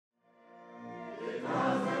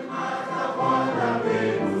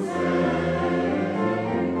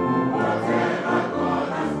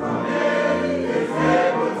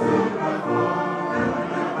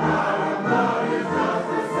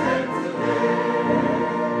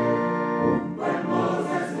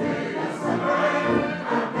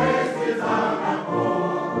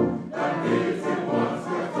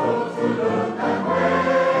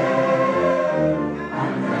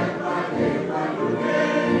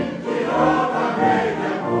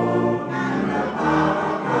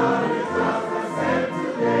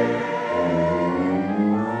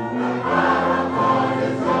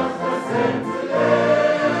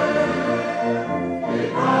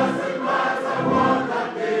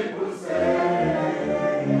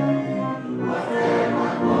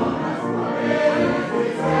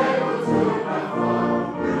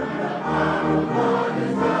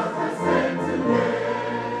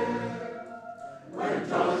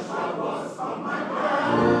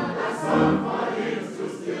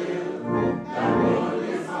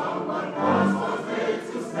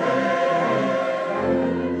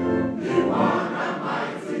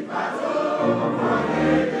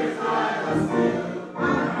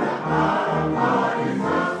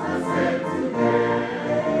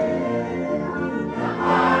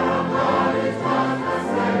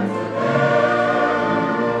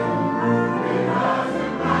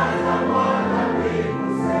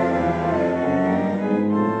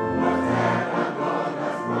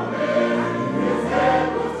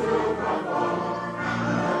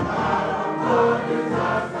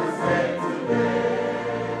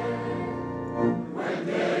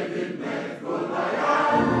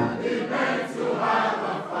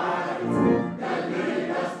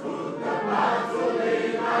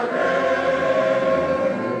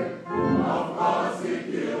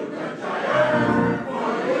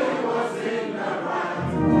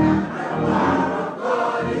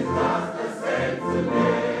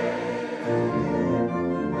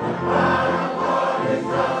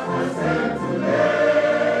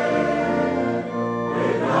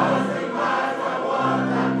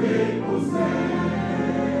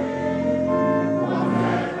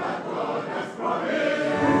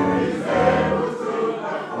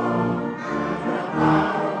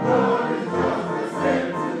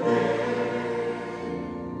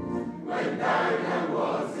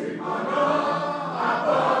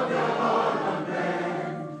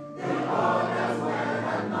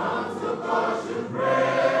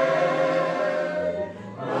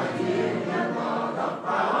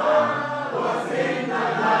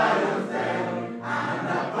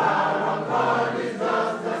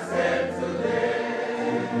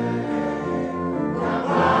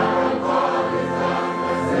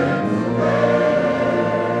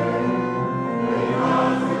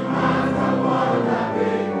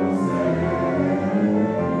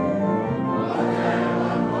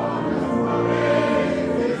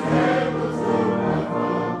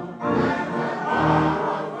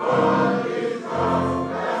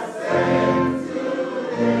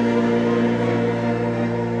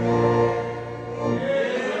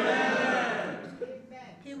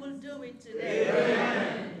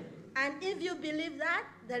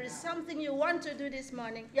want to do this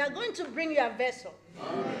morning, you are going to bring your vessel.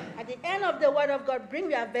 At the end of the word of God,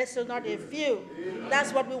 bring your vessel, not a few.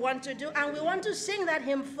 That's what we want to do. And we want to sing that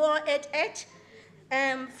hymn 488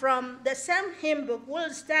 from the same hymn book. We'll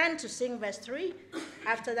stand to sing verse 3.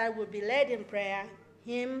 After that, we'll be led in prayer.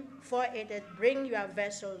 Hymn 488, bring your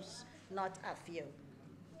vessels, not a few.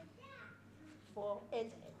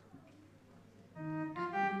 488.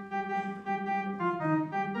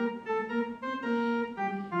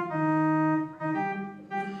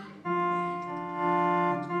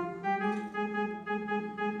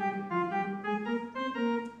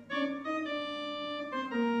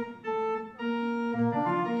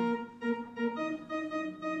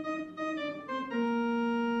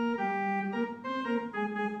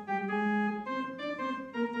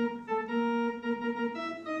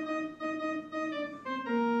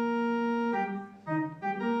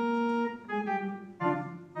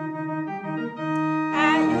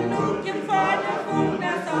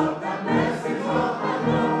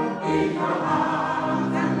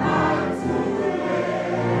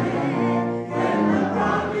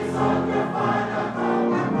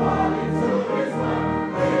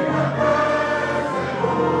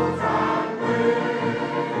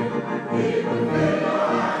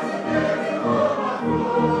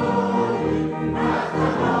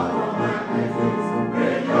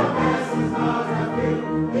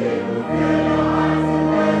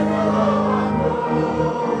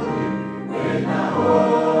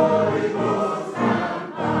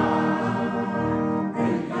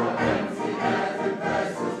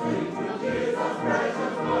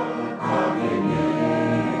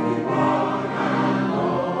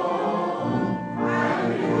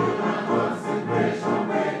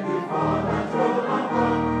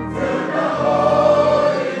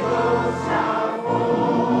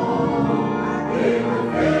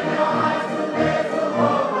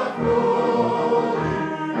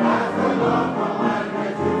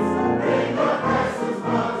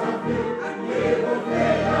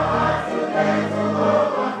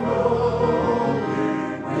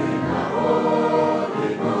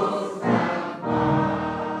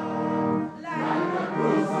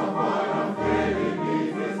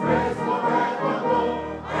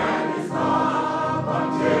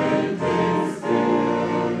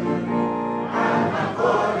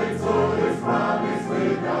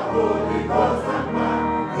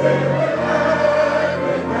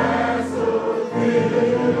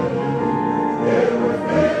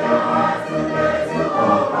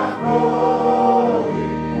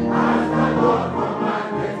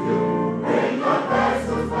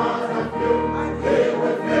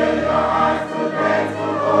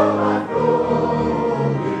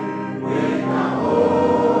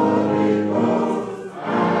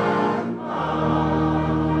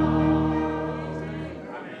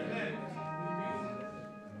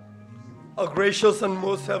 Gracious and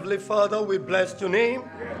most heavenly Father, we bless your name.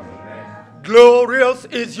 Glorious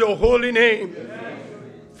is your holy name.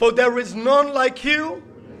 For there is none like you,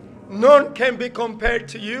 none can be compared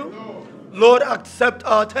to you. Lord, accept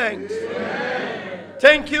our thanks.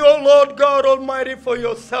 Thank you, O Lord God Almighty, for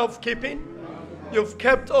your self-keeping. You've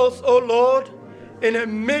kept us, O Lord, in the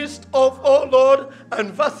midst of, O Lord,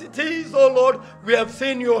 adversities, O Lord. We have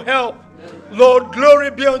seen your help. Lord,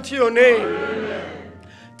 glory be unto your name.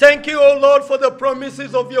 Thank you, O Lord, for the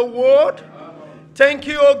promises of your word. Thank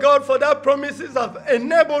you, O God, for that promises have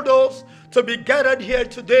enabled us to be gathered here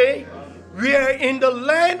today. We are in the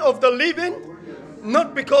land of the living,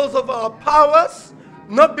 not because of our powers,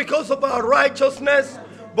 not because of our righteousness,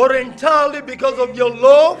 but entirely because of your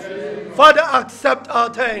love. Father, accept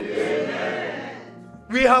our thanks.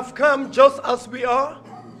 We have come just as we are.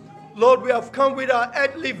 Lord, we have come with our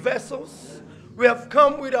earthly vessels. We have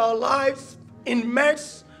come with our lives in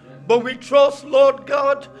mess. But we trust, Lord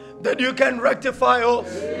God, that you can rectify us.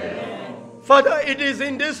 Father, it is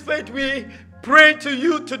in this faith we pray to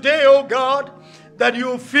you today, O God, that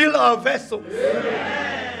you fill our vessels.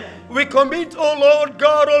 We commit, O Lord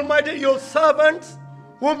God Almighty, your servants,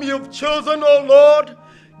 whom you've chosen, O Lord,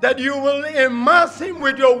 that you will immerse him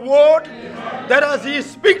with your word, that as he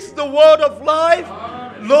speaks the word of life,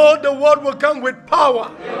 Lord, the word will come with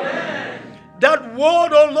power. That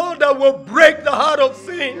word, oh Lord, that will break the heart of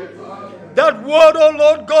sin. That word, oh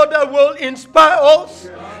Lord God, that will inspire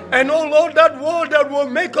us. And oh Lord, that word that will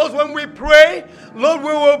make us when we pray, Lord,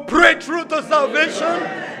 we will pray through to salvation.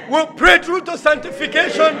 We'll pray through to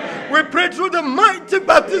sanctification. We pray through the mighty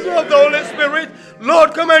baptism of the Holy Spirit.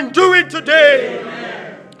 Lord, come and do it today.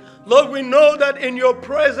 Amen. Lord, we know that in your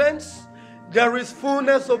presence, there is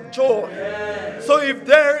fullness of joy. So if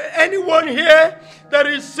there anyone here that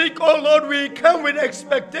is sick, oh Lord, we come with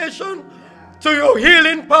expectation. to your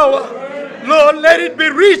healing power. Lord, let it be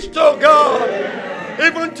reached, oh God.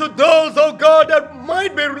 Even to those, oh God, that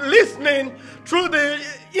might be listening through the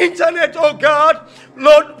internet, oh God.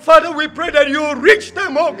 Lord, Father, we pray that you reach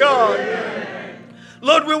them, oh God.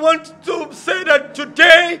 Lord, we want to say that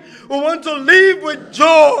today we want to live with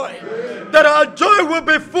joy, that our joy will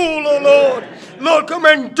be full, oh Lord. Lord, come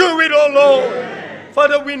and do it, oh Lord.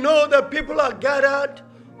 Father, we know that people are gathered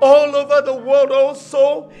all over the world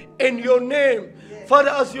also in your name. Father,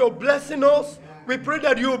 as you're blessing us, we pray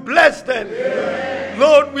that you bless them.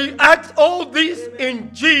 Lord, we ask all this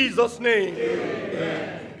in Jesus' name.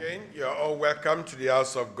 Again, you're all welcome to the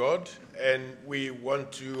house of God, and we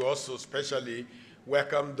want to also especially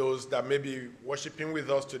welcome those that may be worshiping with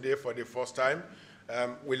us today for the first time.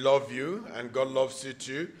 We love you, and God loves you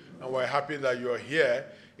too, and we're happy that you're here.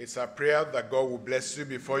 It's our prayer that God will bless you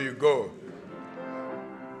before you go.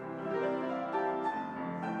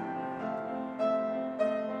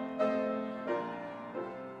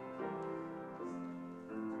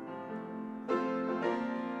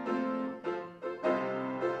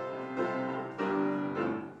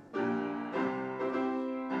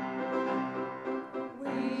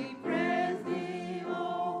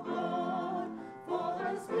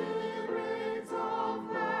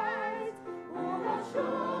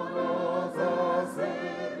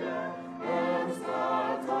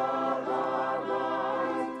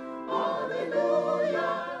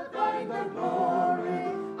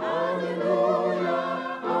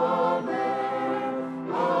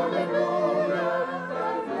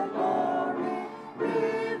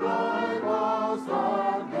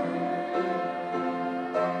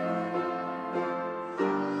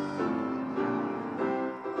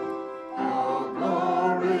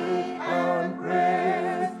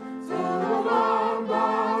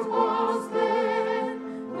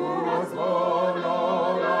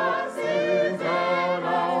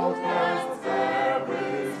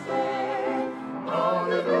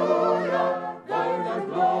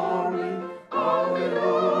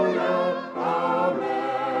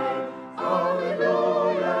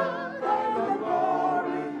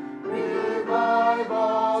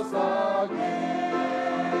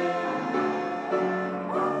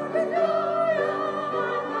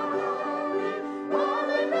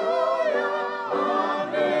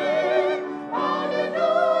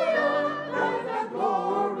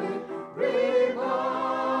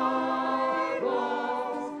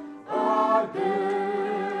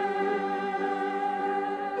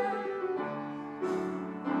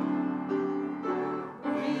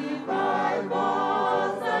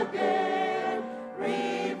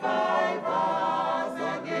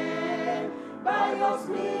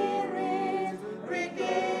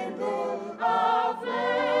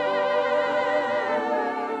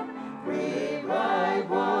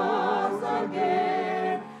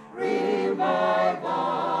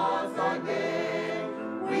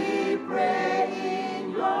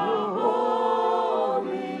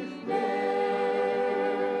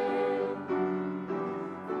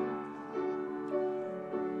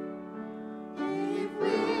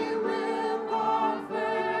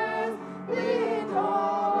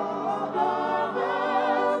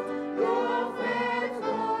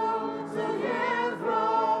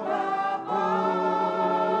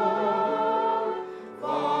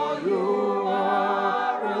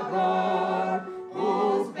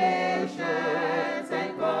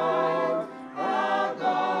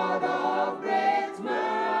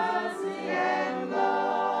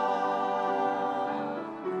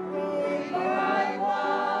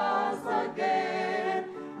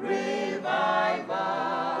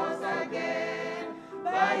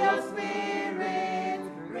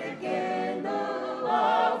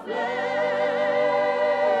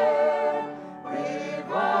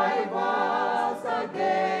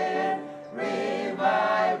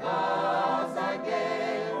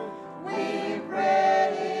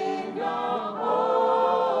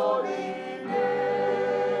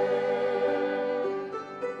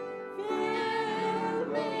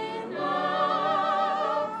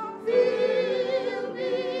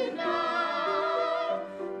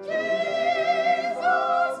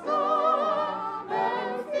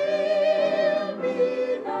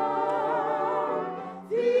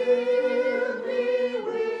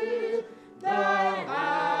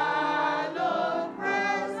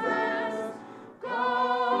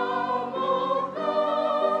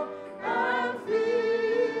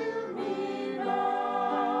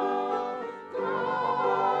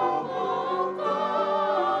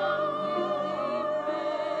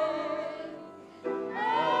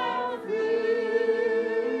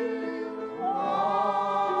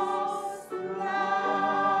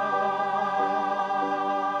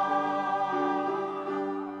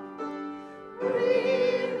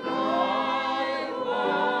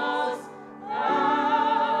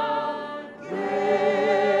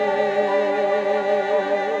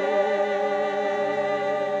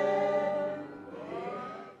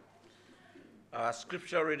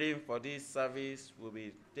 scripture reading for this service will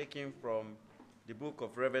be taken from the book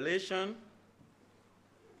of Revelation,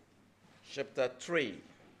 chapter 3,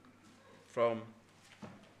 from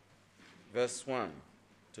verse 1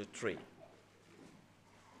 to 3.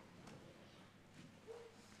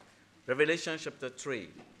 Revelation chapter 3,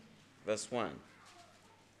 verse 1.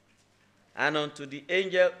 And unto the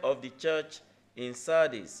angel of the church in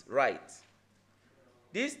Sardis write,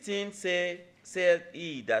 This thing saith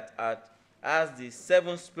he that has the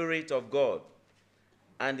seven Spirits of God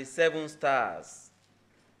and the 7 stars.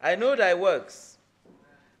 I know thy works,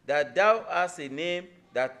 that thou hast a name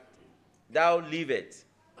that thou livest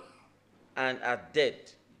and art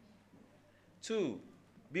dead. 2.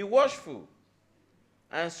 Be watchful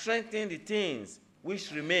and strengthen the things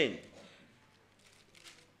which remain,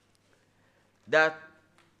 that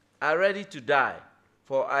are ready to die,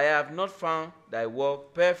 for I have not found thy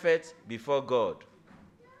work perfect before God.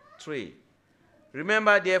 3.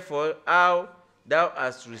 Remember therefore how thou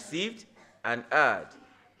hast received and heard,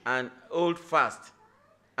 and hold fast,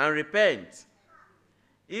 and repent.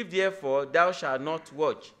 If therefore thou shalt not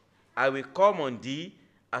watch, I will come on thee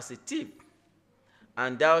as a thief,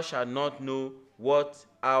 and thou shalt not know what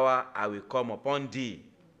hour I will come upon thee.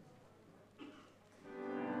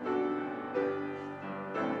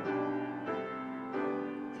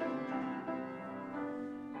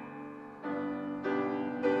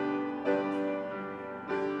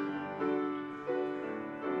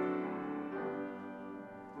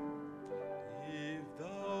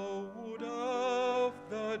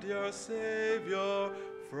 Savior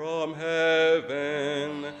from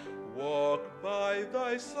heaven, walk by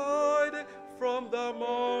thy side from the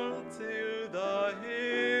morn till the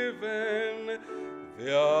haven.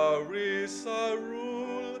 There is a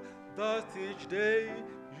rule that each day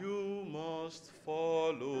you must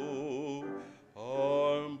follow.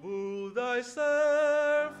 Humble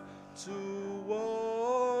thyself to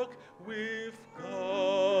walk with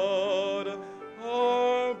God.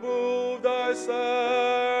 Humble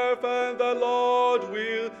thyself, and the Lord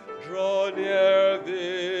will draw near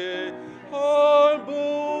thee.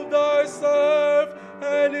 Humble thyself,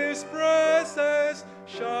 and his presence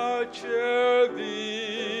shall cheer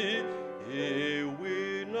thee. He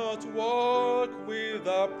will not walk with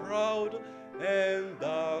the proud and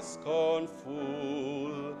the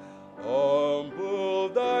scornful. Humble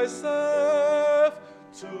thyself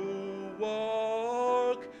to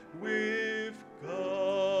walk with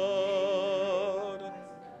God.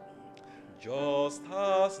 Just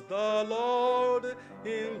as the Lord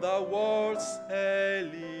in the world's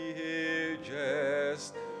early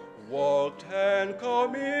ages walked and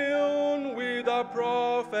communed with the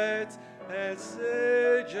prophets and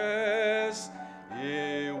sages,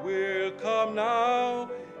 he will come now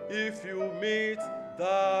if you meet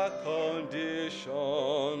the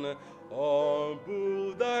condition.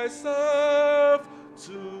 Humble thyself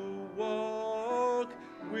to walk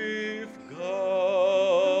with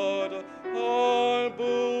God.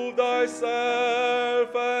 Humble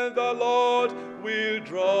thyself, and the Lord will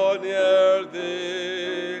draw near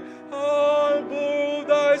thee. Humble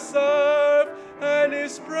thyself, and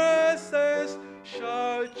his presence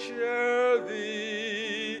shall cheer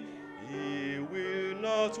thee. He will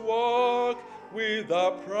not walk with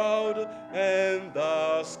the proud and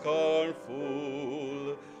the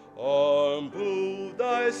scornful. Humble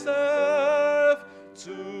thyself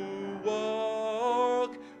to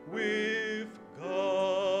walk with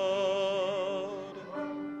God.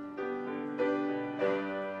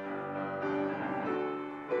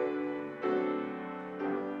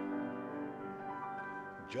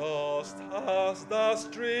 Just as the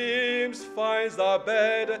streams finds a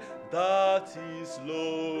bed that is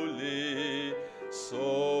lowly,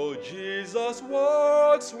 so Jesus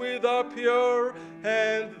walks with the pure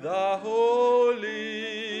and the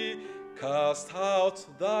holy. Cast out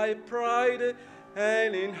thy pride,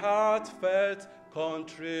 and in heartfelt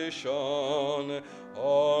contrition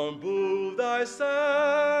humble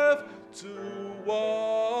thyself to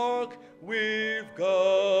walk with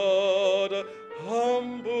God.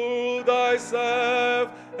 Humble thyself,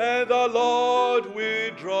 and the Lord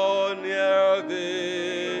will draw near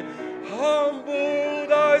thee. Humble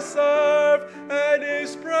thyself, and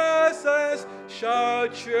his presence shall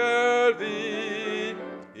cheer thee.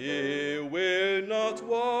 He will not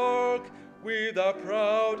walk with the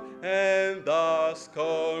proud and the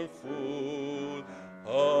scornful.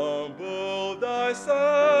 Humble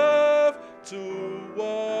thyself to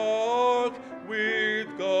walk with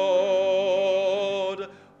God.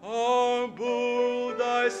 Humble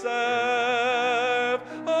thyself,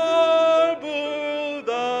 humble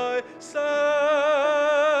thyself,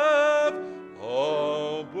 humble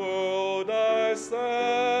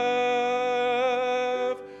thyself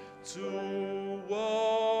to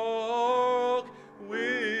walk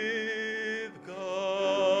with God.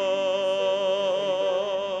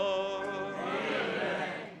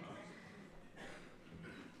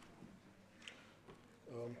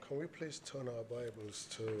 Can we please turn our Bibles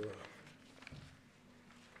to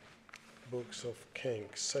books of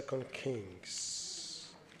Kings, 2 Kings,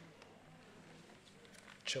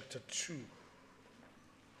 chapter 2.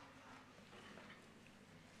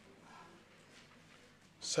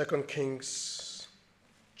 2 Kings,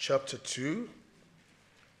 chapter 2,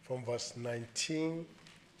 from verse 19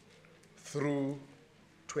 through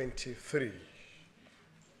 23.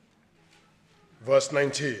 Verse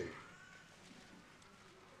 19.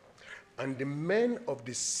 And the men of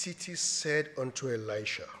the city said unto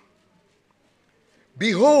Elisha,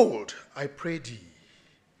 Behold, I pray thee,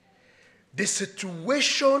 the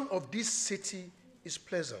situation of this city is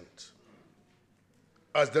pleasant,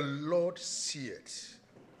 as the Lord seeth,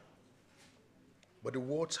 but the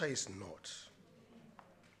water is not,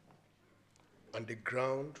 and the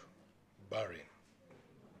ground barren.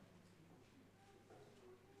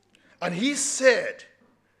 And he said,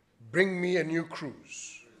 Bring me a new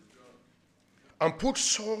cruse, and put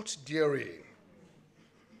salt therein.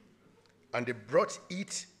 And they brought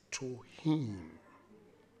it to him.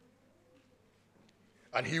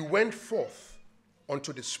 And he went forth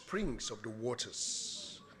unto the springs of the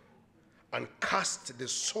waters, and cast the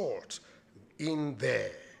salt in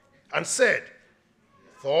there, and said,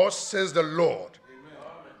 Thus says the Lord,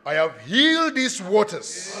 I have healed these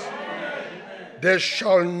waters. There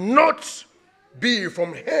shall not be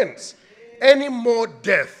from hence any more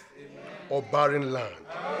death or barren land.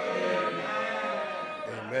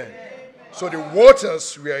 Amen. So the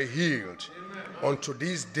waters were healed unto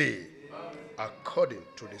this day, according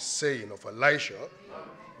to the saying of Elisha,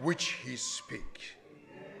 which he spake.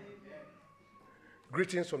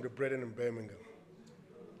 Greetings from the brethren in Birmingham.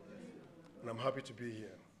 And I'm happy to be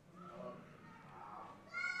here.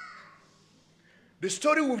 The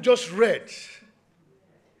story we've just read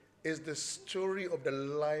is the story of the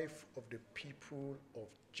life of the people of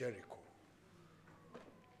Jericho.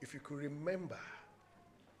 If you could remember,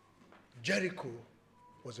 Jericho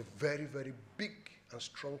was a very, very big and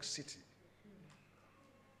strong city.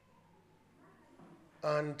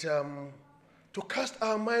 And to cast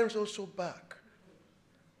our minds also back,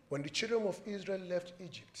 when the children of Israel left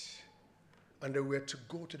Egypt and they were to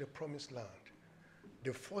go to the promised land,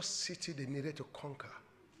 the first city they needed to conquer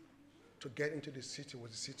to get into the city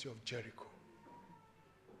was the city of Jericho.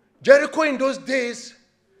 Jericho in those days,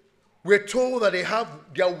 we're told that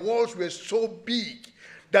their walls were so big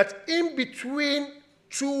that in between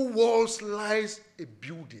two walls lies a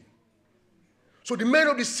building. So the men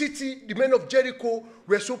of the city, the men of Jericho,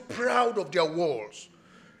 were so proud of their walls.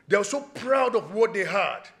 They were so proud of what they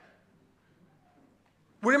had.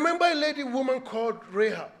 We remember a woman called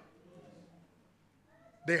Rahab,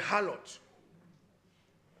 the harlot,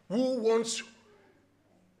 who once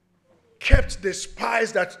kept the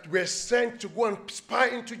spies that were sent to go and spy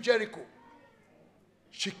into Jericho.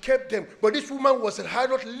 She kept them. But this woman was a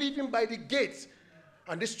harlot living by the gates.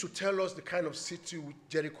 And this to tell us the kind of city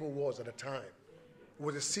Jericho was at the time. It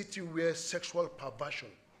was a city where sexual perversion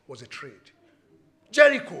was a trade.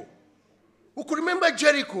 Jericho. Who could remember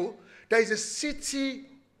Jericho? There is a city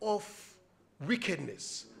of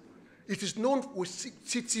wickedness. It is known as a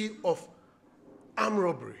city of armed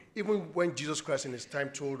robbery. Even when Jesus Christ in his time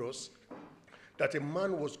told us that a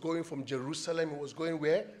man was going from Jerusalem, he was going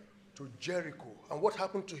where? To Jericho. And what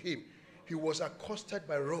happened to him? He was accosted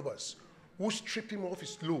by robbers who stripped him off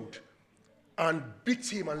his load and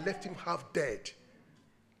beat him and left him half dead.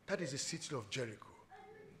 That is the city of Jericho.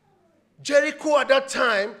 Jericho at that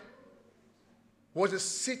time was a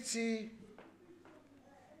city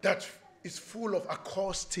that is full of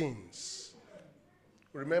accursed things.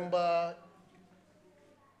 Remember,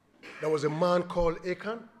 there was a man called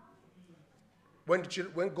Achan.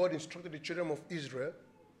 When God instructed the children of Israel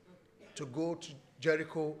to go to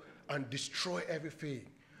Jericho and destroy everything,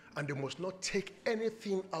 and they must not take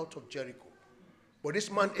anything out of Jericho. But this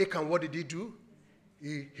man Achan, what did he do?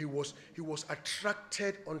 He was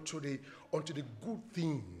attracted onto the good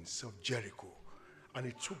things of Jericho, and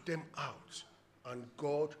he took them out. And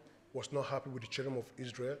God was not happy with the children of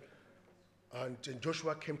Israel. And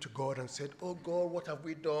Joshua came to God and said, "Oh God, what have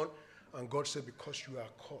we done?" And God said, "Because you are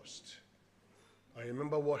cursed." I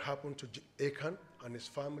remember what happened to Achan and his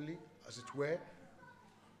family, as it were.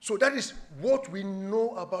 So that is what we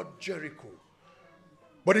know about Jericho.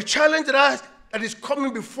 But the challenge that is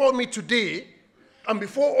coming before me today, and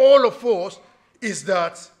before all of us, is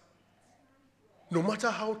that No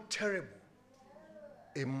matter how terrible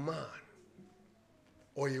a man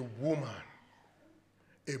or a woman,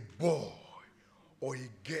 a boy or a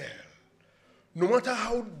girl, no matter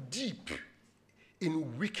how deep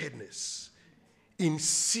in wickedness, in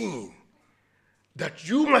sin that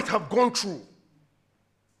you might have gone through,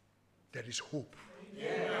 there is hope.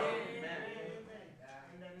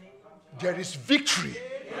 There is victory.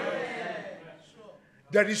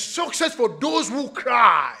 There is success for those who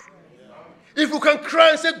cry. If you can cry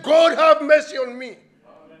and say, God have mercy on me,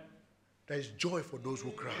 there is joy for those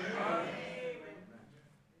who cry.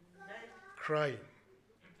 Crying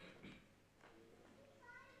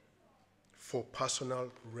for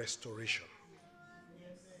personal restoration.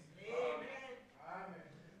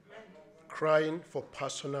 Crying for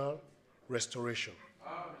personal restoration.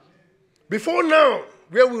 Before now,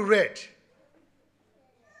 where we read,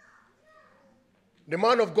 the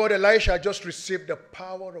man of God, Elisha, just received the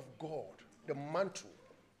power of God. The mantle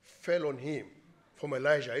fell on him from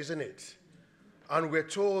Elijah, isn't it? And we're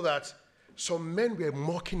told that some men were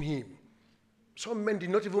mocking him. Some men did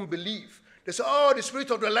not even believe. They said, oh, the spirit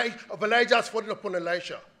of Elijah has fallen upon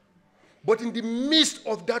Elisha. But in the midst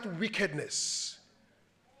of that wickedness,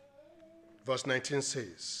 verse 19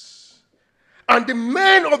 says, and the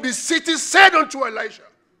men of the city said unto Elisha,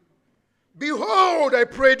 behold, I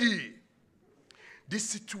pray thee, the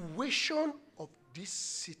situation of this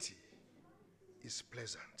city is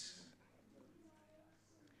pleasant.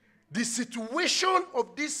 The situation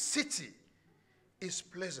of this city is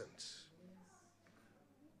pleasant.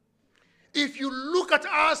 If you look at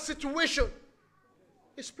our situation,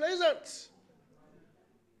 it's pleasant.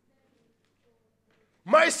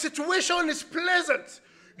 My situation is pleasant.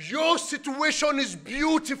 Your situation is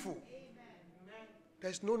beautiful.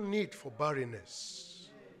 There's no need for barrenness.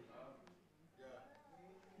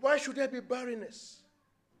 Why should there be barrenness?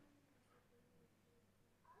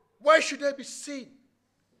 Why should there be sin?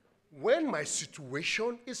 When my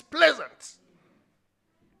situation is pleasant.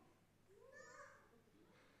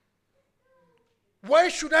 Why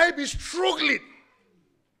should I be struggling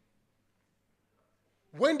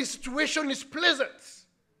when the situation is pleasant?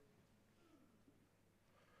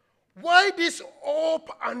 Why this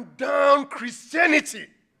up and down Christianity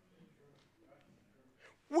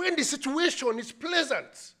when the situation is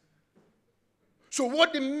pleasant? So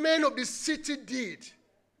what the men of the city did,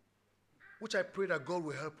 which I pray that God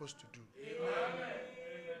will help us to do. Amen.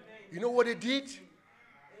 You know what they did?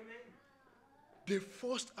 They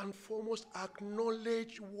first and foremost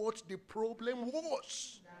acknowledged what the problem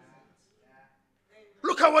was.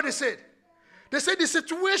 Look at what they said. They said the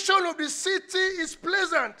situation of the city is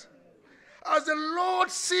pleasant, as the Lord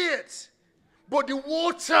seeth, but the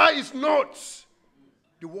water is not.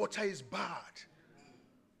 The water is bad.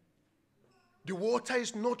 The water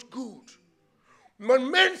is not good.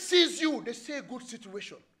 When men sees you, they say a good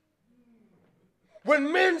situation.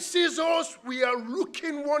 When men sees us, we are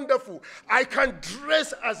looking wonderful. I can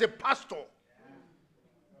dress as a pastor.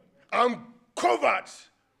 I'm covered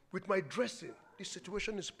with my dressing. The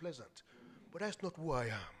situation is pleasant. But that's not who I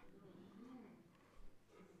am.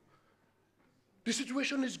 The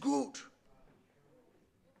situation is good.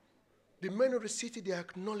 The men of the city, they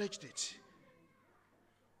acknowledged it.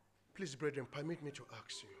 Please, brethren, permit me to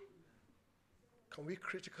ask you, can we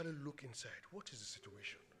critically look inside? What is the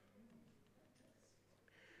situation?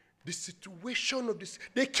 The situation of this,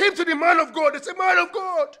 they came to the man of God. They said, man of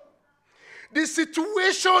God, the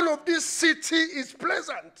situation of this city is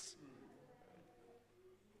pleasant.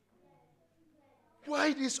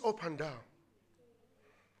 Why this up and down?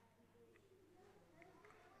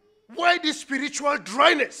 Why this spiritual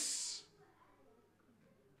dryness?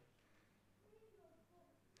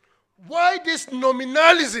 Why this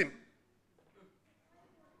nominalism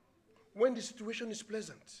when the situation is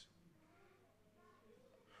pleasant?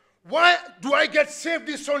 Why do I get saved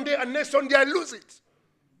this Sunday and next Sunday I lose it?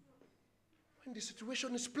 When the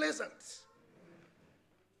situation is pleasant.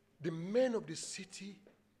 The men of the city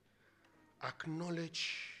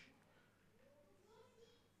acknowledge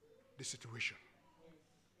the situation.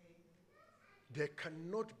 There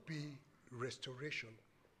cannot be restoration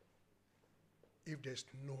if there's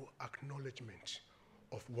no acknowledgement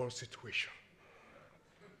of one situation.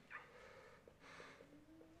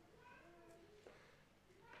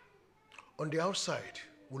 On the outside,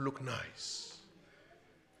 we look nice.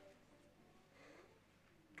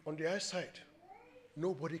 On the outside,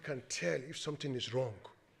 nobody can tell if something is wrong.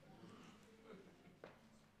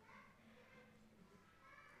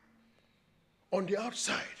 On the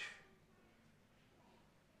outside,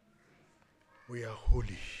 we are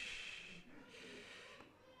holy.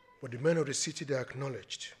 But the men of the city, they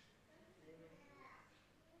acknowledged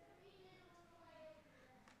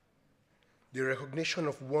The recognition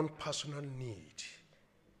of one personal need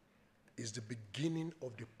is the beginning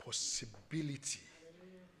of the possibility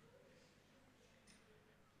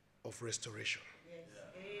of restoration.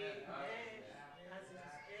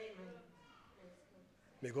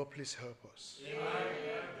 May God please help us.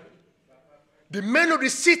 The men of the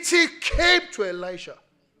city came to Elisha.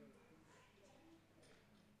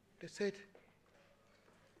 They said,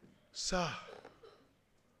 "Sir,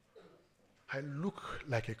 I look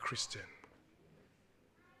like a Christian.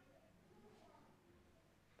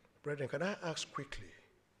 Brethren, can I ask quickly,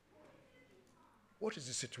 what is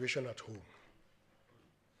the situation at home?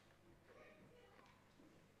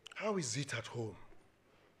 How is it at home?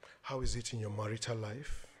 How is it in your marital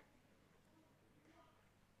life?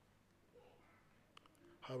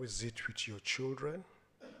 How is it with your children?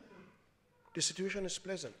 The situation is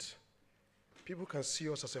pleasant. People can see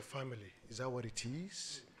us as a family. Is that what it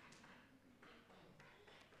is?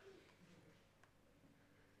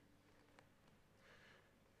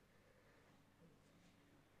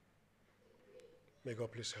 May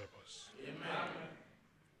God please help us. Amen.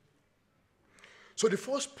 So the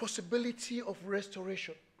first possibility of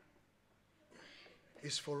restoration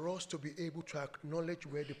is for us to be able to acknowledge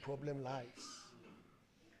where the problem lies.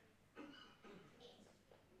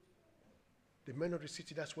 The men of the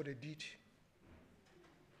city, that's what they did.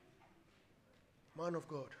 Man of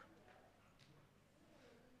God,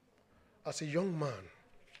 as a young man,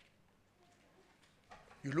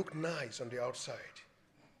 you look nice on the outside,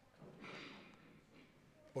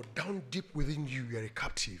 but down deep within you, you are a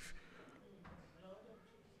captive.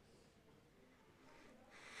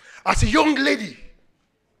 As a young lady,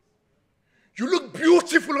 you look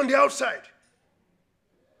beautiful on the outside,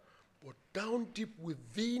 but down deep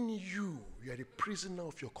within you, you are the prisoner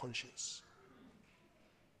of your conscience.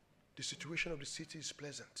 The situation of the city is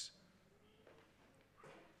pleasant.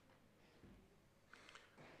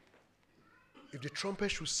 If the trumpet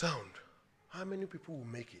should sound, how many people will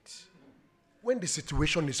make it? When the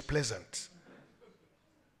situation is pleasant.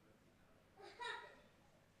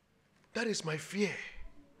 That is my fear.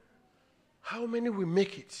 How many will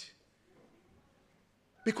make it?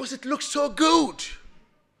 Because it looks so good.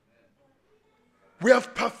 We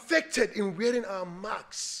have perfected in wearing our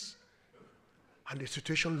marks, and the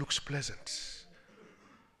situation looks pleasant.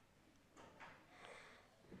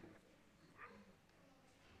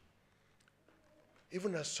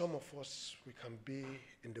 Even as some of us, we can be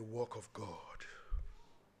in the work of God.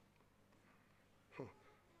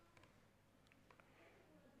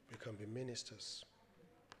 We can be ministers,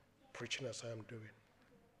 preaching as I am doing.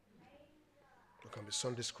 We can be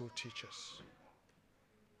Sunday school teachers.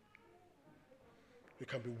 We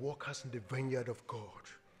can be workers in the vineyard of God.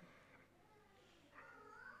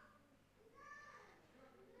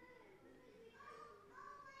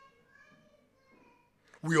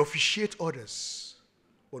 We officiate others,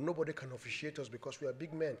 but nobody can officiate us because we are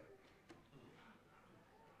big men.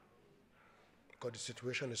 Because the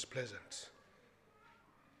situation is pleasant.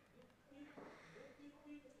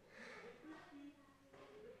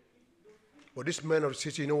 But these men of the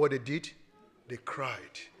city, you know what they did? They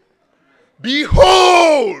cried,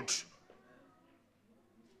 "Behold!"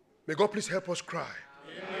 May God please help us cry.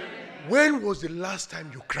 Amen. When was the last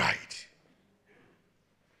time you cried?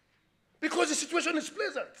 Because the situation is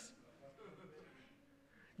pleasant.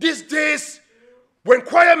 These days, when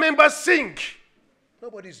choir members sing,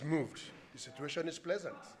 nobody is moved. The situation is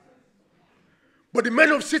pleasant. But the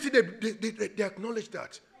men of the city, they acknowledge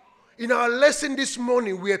that. In our lesson this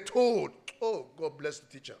morning, we are told, oh, God bless the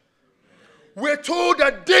teacher. We are told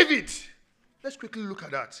that David, let's quickly look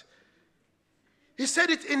at that. He said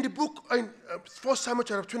it in the book, in 1 Samuel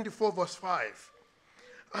chapter 24, verse 5.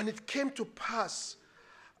 And it came to pass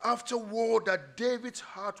afterward that David's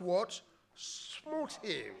heart what? Smote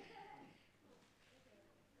him.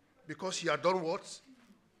 Because he had done what?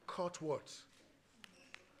 Cut what?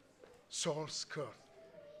 Saul's skirt.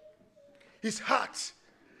 His heart.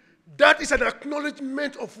 That is an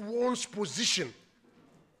acknowledgement of one's position.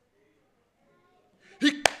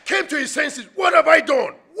 He came to his senses. What have I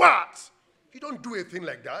done? What? You don't do a thing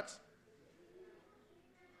like that.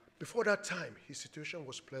 Before that time, his situation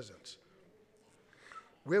was pleasant.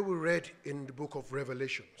 Where we read in the book of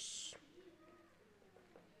Revelations,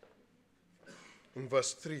 in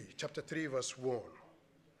verse 3, chapter 3, verse 1,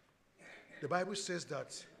 the Bible says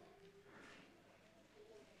that,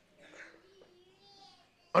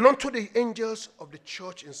 "And unto the angels of the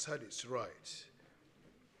church in Sardis write,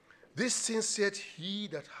 This thing said he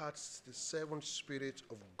that hath the seven spirits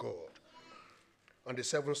of God and the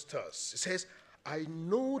seven stars. It says, I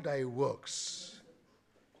know thy works,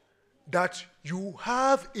 that you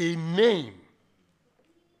have a name,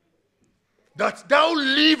 that thou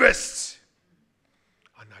livest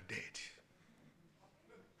and are dead.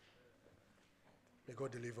 May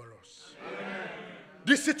God deliver us. Amen.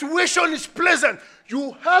 The situation is pleasant.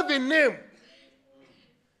 You have a name.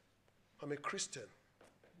 I'm a Christian.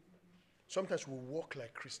 Sometimes we walk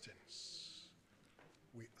like Christians.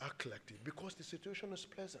 We act like it because the situation is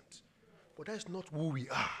pleasant. But that is not who we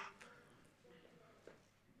are.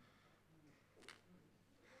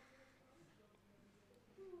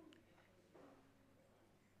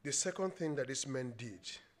 The second thing that this man did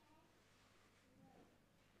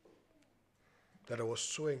that I was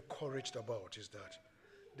so encouraged about is that,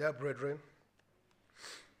 dear brethren,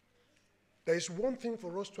 there is one thing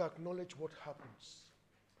for us to acknowledge what happens.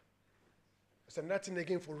 It's another thing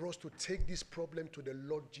again for us to take this problem to the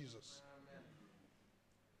Lord Jesus.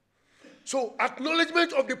 Amen. So,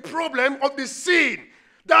 acknowledgement of the problem, of the sin,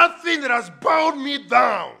 that thing that has bound me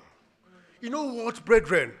down. You know what,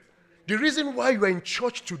 brethren? The reason why you are in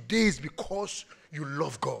church today is because you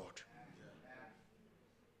love God.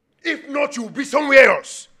 If not, you'll be somewhere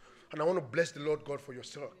else. And I want to bless the Lord God for your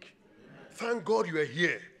sake. Thank God you are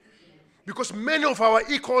here. Because many of our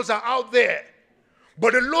equals are out there.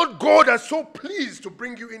 But the Lord God is so pleased to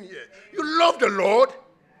bring you in here. You love the Lord.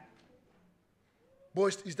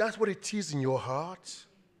 Boys, is that what it is in your heart?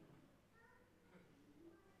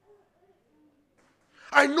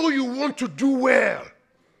 I know you want to do well.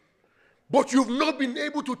 But you've not been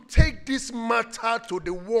able to take this matter to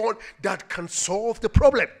the one that can solve the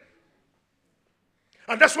problem.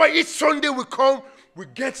 And that's why each Sunday we come, we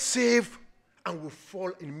get saved, and we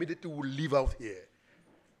fall immediately, we leave out here.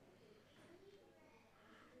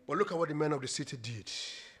 But look at what the man of the city did.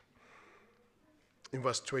 In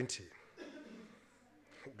verse 20.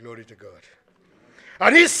 Glory to God.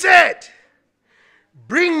 And he said,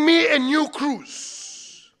 bring me a new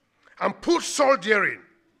cruse, and put salt therein.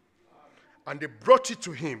 And they brought it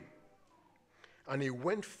to him. And he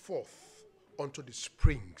went forth unto the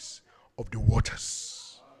springs of the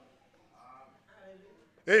waters.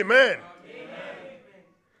 Amen. Amen.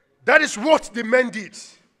 That is what the man did.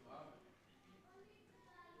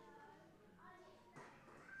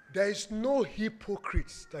 There is no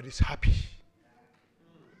hypocrite that is happy.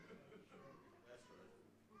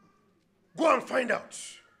 Go and find out.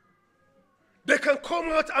 They can come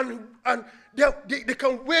out and they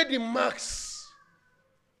can wear the marks.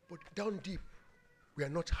 But down deep, we are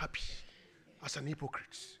not happy as an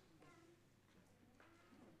hypocrite.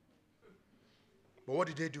 But what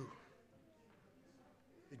did they do?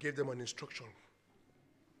 He gave them an instruction.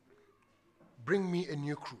 Bring me a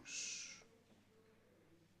new cruse.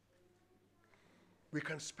 We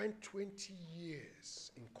can spend 20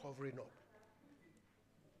 years in covering up.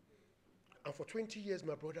 And for 20 years,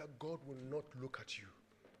 my brother, God will not look at you.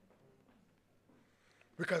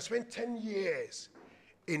 We can spend 10 years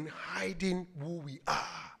in hiding who we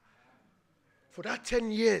are. For that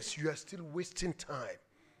 10 years, you are still wasting time.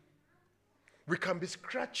 We can be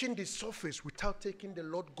scratching the surface without taking the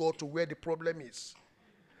Lord God to where the problem is.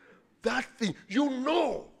 That thing, you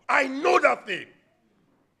know, I know that thing.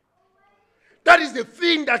 That is the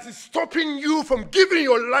thing that is stopping you from giving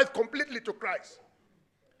your life completely to Christ.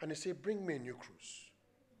 And he said, bring me a new cruse.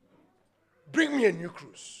 Bring me a new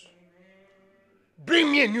cruse.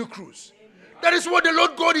 Bring me a new cruse. That is what the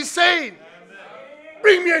Lord God is saying.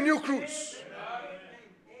 Bring me a new cruse.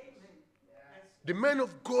 The man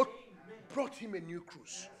of God brought him a new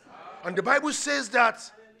cruse. And the Bible says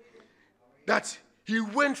that he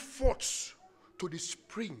went forth to the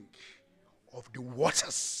spring of the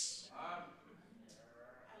waters.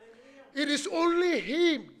 It is only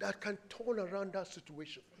him that can turn around that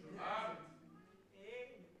situation.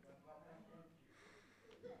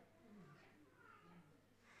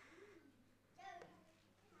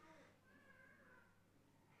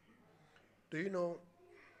 Do you know,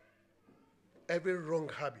 every wrong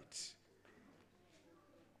habit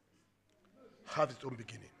has its own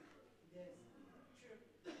beginning.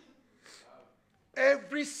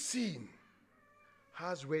 Every sin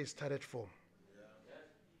has where it started from.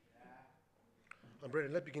 And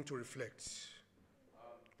brethren, let's begin to reflect.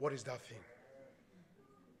 What is that thing?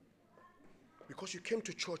 Because you came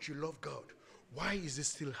to church, you love God. Why is it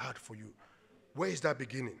still hard for you? Where is that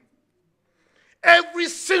beginning? Every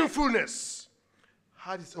sinfulness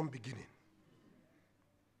had its own beginning.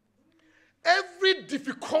 Every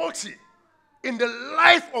difficulty in the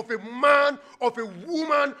life of a man, of a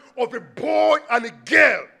woman, of a boy and a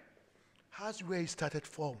girl has where it started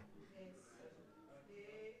from.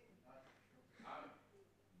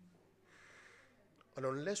 And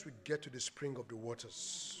unless we get to the spring of the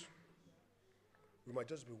waters, we might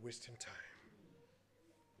just be wasting time.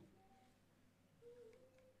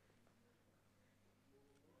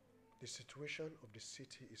 The situation of the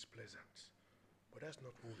city is pleasant, but that's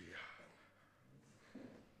not who we are.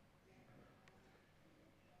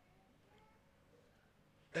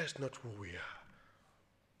 That's not who we are.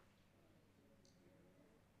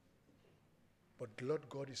 But the Lord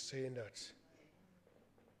God is saying that,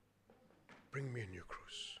 bring me a new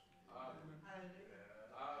cruise.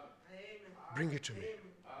 Bring it to me.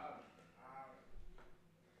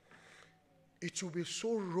 It will be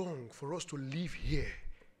so wrong for us to live here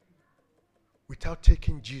without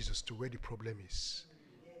taking Jesus to where the problem is.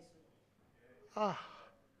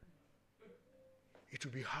 It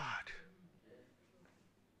will be hard.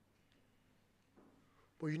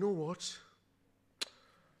 But you know what?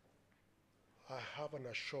 I have an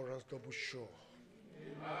assurance double sure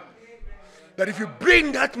that if you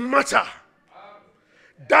bring that matter,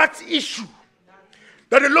 that issue,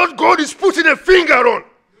 that the Lord God is putting a finger on,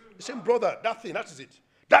 the same brother, that thing, that is it.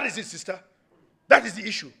 That is it, sister. That is the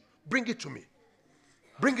issue. Bring it to me.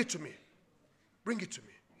 Bring it to me. Bring it to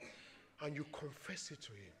me. And you confess it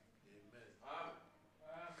to him.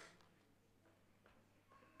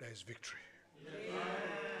 There is victory.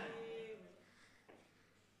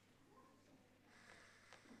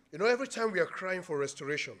 You know, every time we are crying for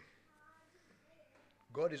restoration,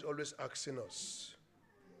 God is always asking us,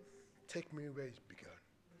 take me where it began.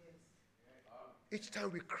 Each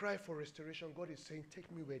time we cry for restoration, God is saying,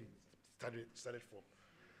 take me where it started from.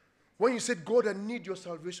 When you said, God, I need your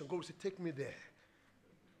salvation, God will say, take me there.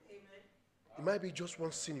 Amen. It might be just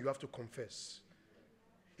one sin you have to confess.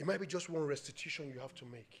 It might be just one restitution you have to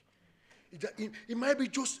make. It might be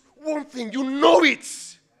just one thing. You know it.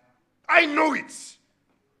 I know it.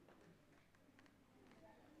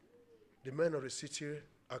 The men of the city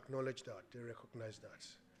acknowledge that. They recognize that.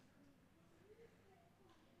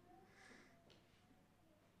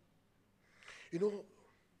 You know,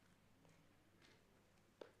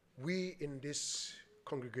 we in this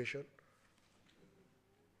congregation,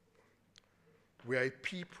 we are a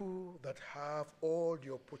people that have all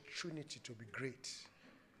the opportunity to be great.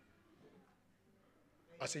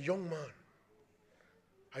 As a young man,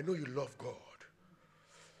 I know you love God.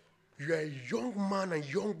 You are a young man and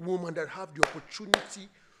young woman that have the opportunity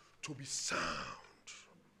to be sound.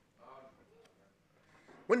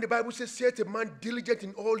 When the Bible says, "Set a man diligent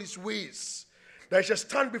in all his ways, that he shall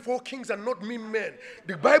stand before kings and not mean men,"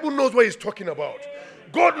 the Bible knows what he's talking about.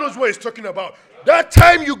 God knows what he's talking about. That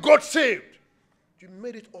time you got saved, you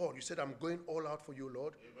made it all. You said, "I'm going all out for you,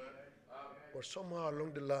 Lord." But somehow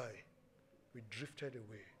along the line, we drifted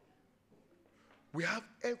away. We have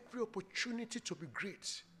every opportunity to be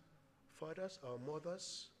great. Fathers, our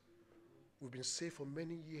mothers, we've been saved for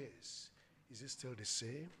many years. Is it still the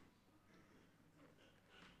same?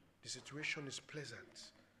 The situation is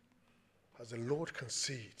pleasant, as the Lord can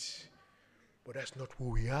see it, but that's not who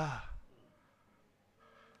we are.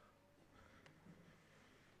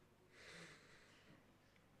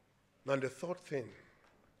 Now the third thing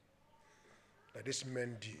that these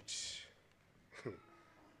men did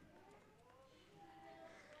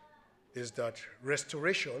is that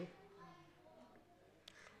restoration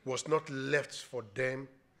was not left for them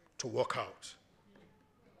to work out.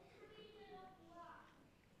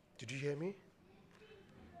 Did you hear me?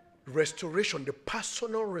 Restoration, the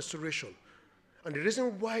personal restoration. And the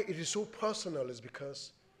reason why it is so personal is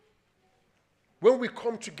because when we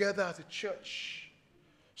come together as a church,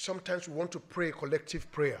 sometimes we want to pray a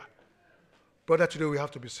collective prayer. Brother, today we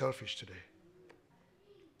have to be selfish today.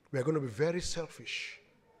 We are going to be very selfish.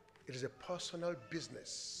 It is a personal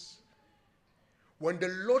business. When the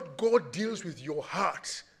Lord God deals with your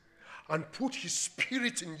heart and put his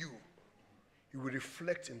spirit in you, he will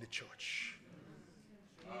reflect in the church.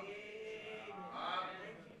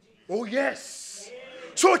 Oh yes.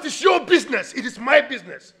 So it is your business. It is my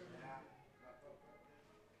business.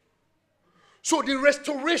 So the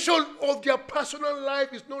restoration of their personal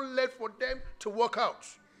life is not left for them to work out.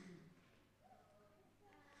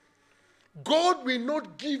 God will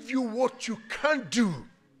not give you what you can't do.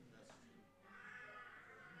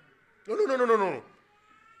 No.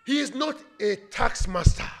 He is not a tax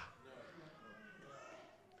master.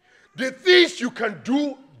 The things you can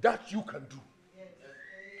do, that you can do.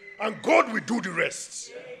 And God will do the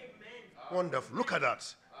rest. Wonderful. Look at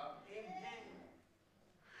that.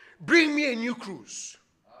 Bring me a new cruise.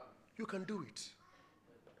 You can do it.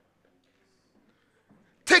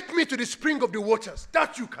 Take me to the spring of the waters.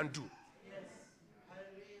 That you can do.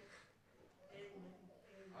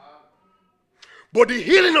 But the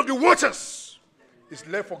healing of the waters is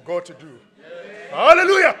left for God to do.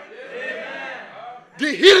 Hallelujah.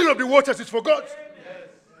 The healing of the waters is for God.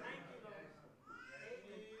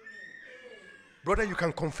 Brother, you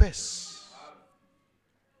can confess.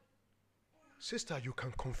 Sister, you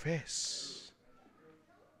can confess.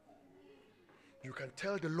 You can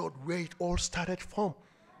tell the Lord where it all started from.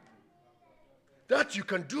 That you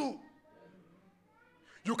can do.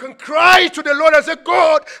 You can cry to the Lord and say,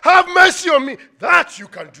 God, have mercy on me. That you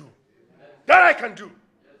can do. That I can do.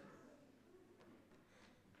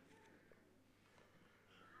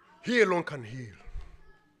 He alone can heal.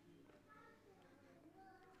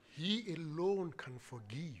 He alone can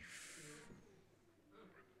forgive.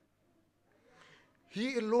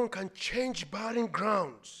 He alone can change barren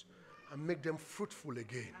grounds and make them fruitful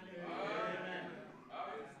again.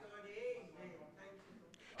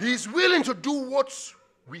 He is willing to do what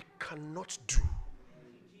we cannot do.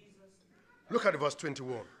 Look at verse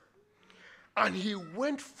 21. And he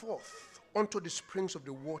went forth unto the springs of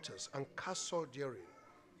the waters and cast salt therein,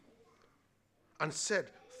 and said,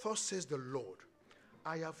 thus says the Lord,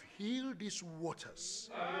 I have healed these waters.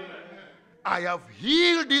 Amen. I have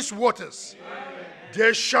healed these waters. Amen.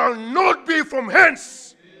 There shall not be from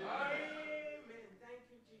hence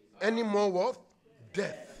any more what?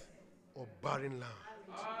 Death or barren land.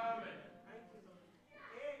 Amen.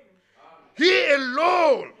 He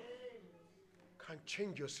alone can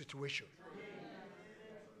change your situation.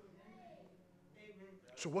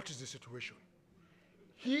 So what is the situation?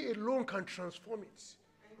 He alone can transform it.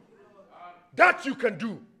 That you can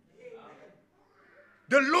do.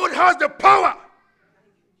 The Lord has the power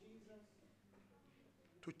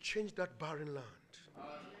to change that barren land.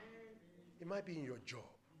 It might be in your job.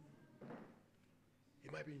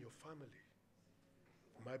 It might be in your family.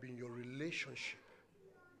 It might be in your relationship.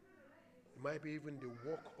 It might be even the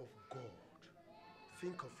work of God.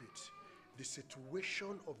 Think of it. The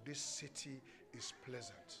situation of this city is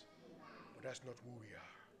pleasant, but that's not who we are.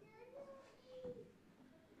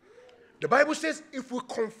 The Bible says if we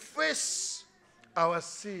confess our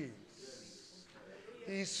sins,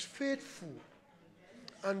 He is faithful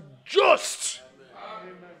and just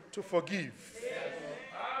to forgive.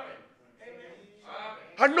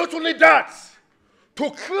 And not only that,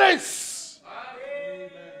 to cleanse.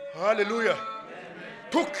 Hallelujah.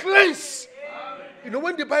 To cleanse. You know,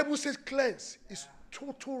 when the Bible says cleanse, it's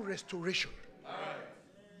total restoration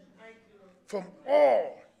from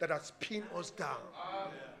all that has pinned us down.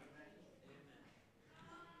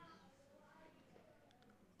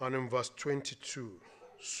 And in verse 22,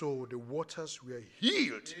 so the waters were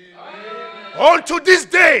healed unto this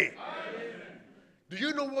day. Do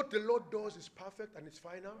you know what the Lord does is perfect and it's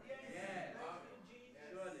final? Yes.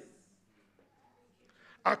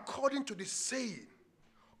 According to the saying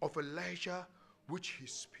of Elijah, which he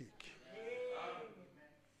speak.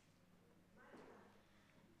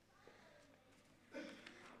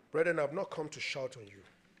 Brethren, I've not come to shout on you.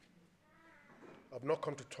 I've not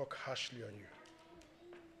come to talk harshly on you.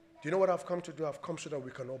 Do you know what I've come to do? I've come so that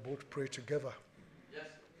we can all both pray together. Yes.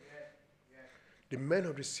 The men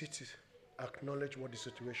of the city acknowledge what the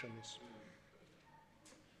situation is.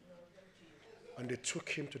 And they took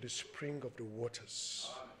him to the spring of the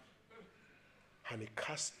waters. And he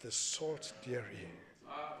cast the salt therein.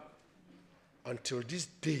 Until this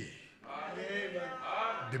day,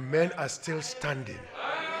 the men are still standing.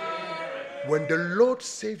 When the Lord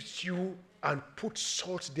saves you and puts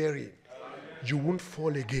salt therein, you won't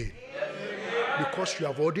fall again. Because you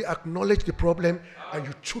have already acknowledged the problem and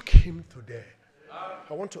you took him to there.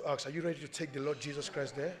 I want to ask, are you ready to take the Lord Jesus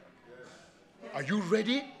Christ there? Are you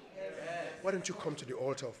ready? Why don't you come to the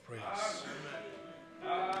altar of praise?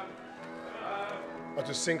 Or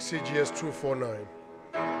to sing CGS 249.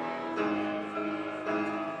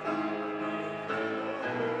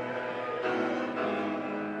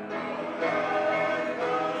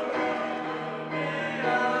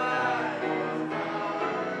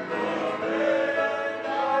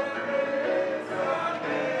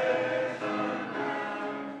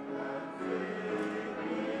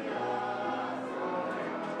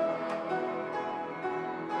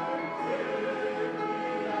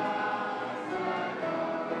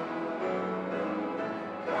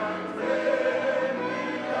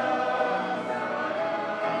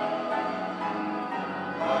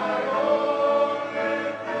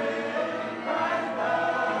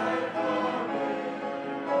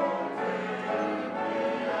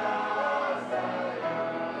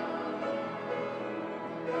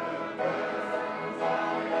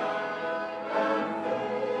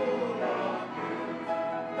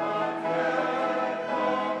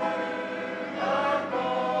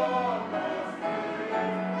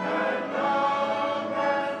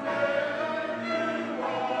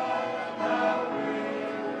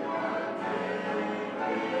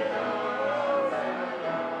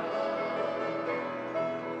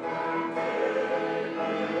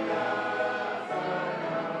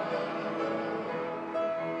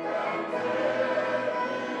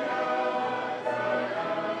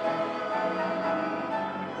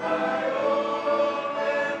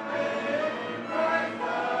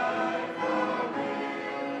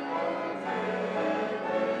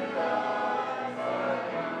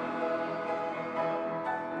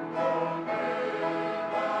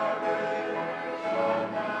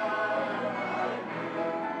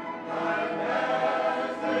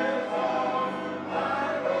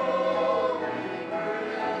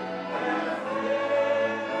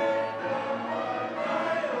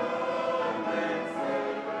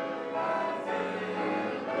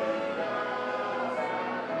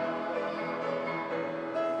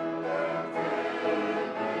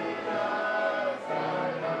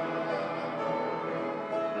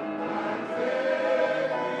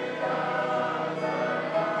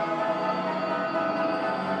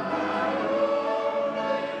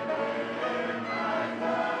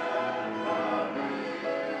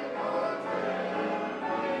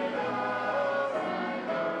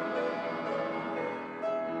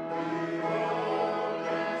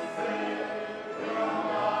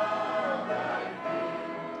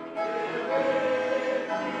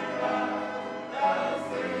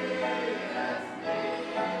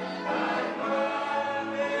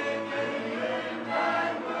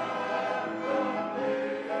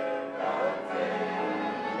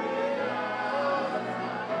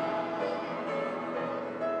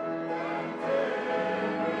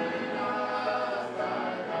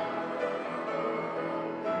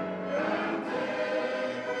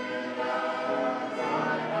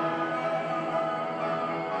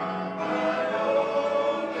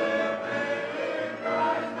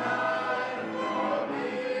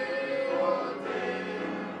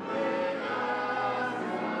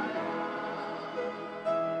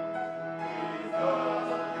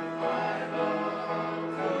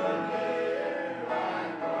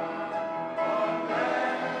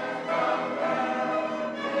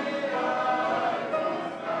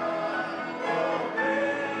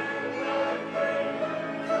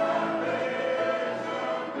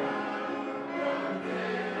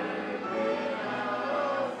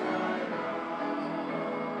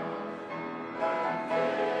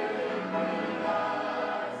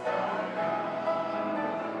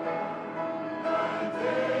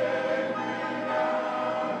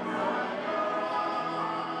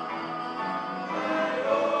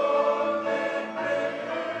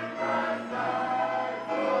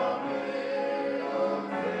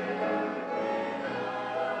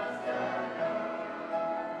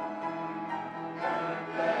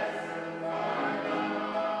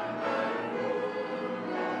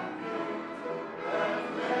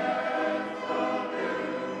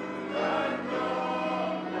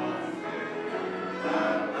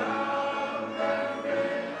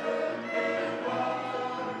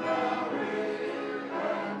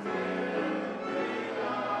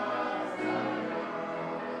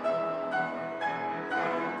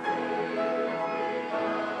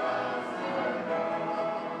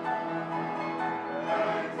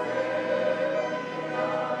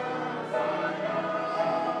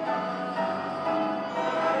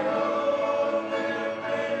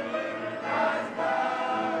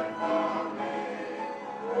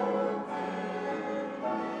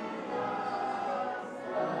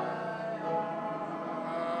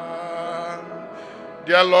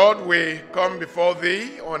 Dear Lord, we come before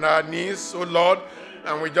thee on our knees, O Lord,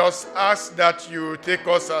 and we just ask that you take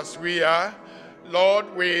us as we are.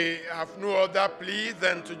 Lord, we have no other plea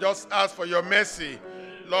than to just ask for your mercy.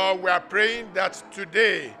 Lord, we are praying that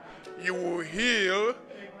today you will heal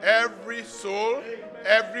every soul,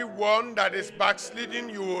 everyone that is backsliding,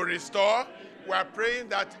 you will restore. We are praying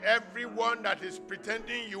that everyone that is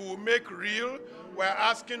pretending you will make real. We're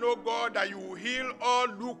asking, oh God, that you will heal all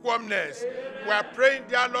lukewarmness. We are praying,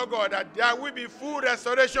 dear Lord God, that there will be full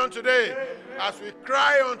restoration today as we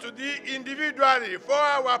cry unto thee individually for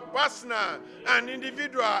our personal and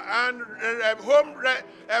individual and home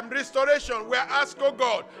restoration. We ask, oh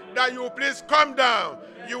God, that you will please come down.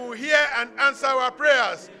 You will hear and answer our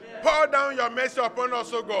prayers. Pour down your mercy upon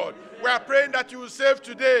us, O God. We are praying that you will save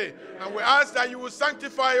today, and we ask that you will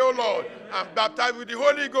sanctify, O Lord, and baptize with the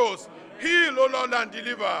Holy Ghost. Heal, O Lord, and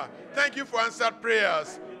deliver. Thank you for answered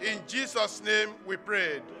prayers. In Jesus' name we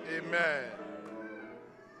prayed. Amen.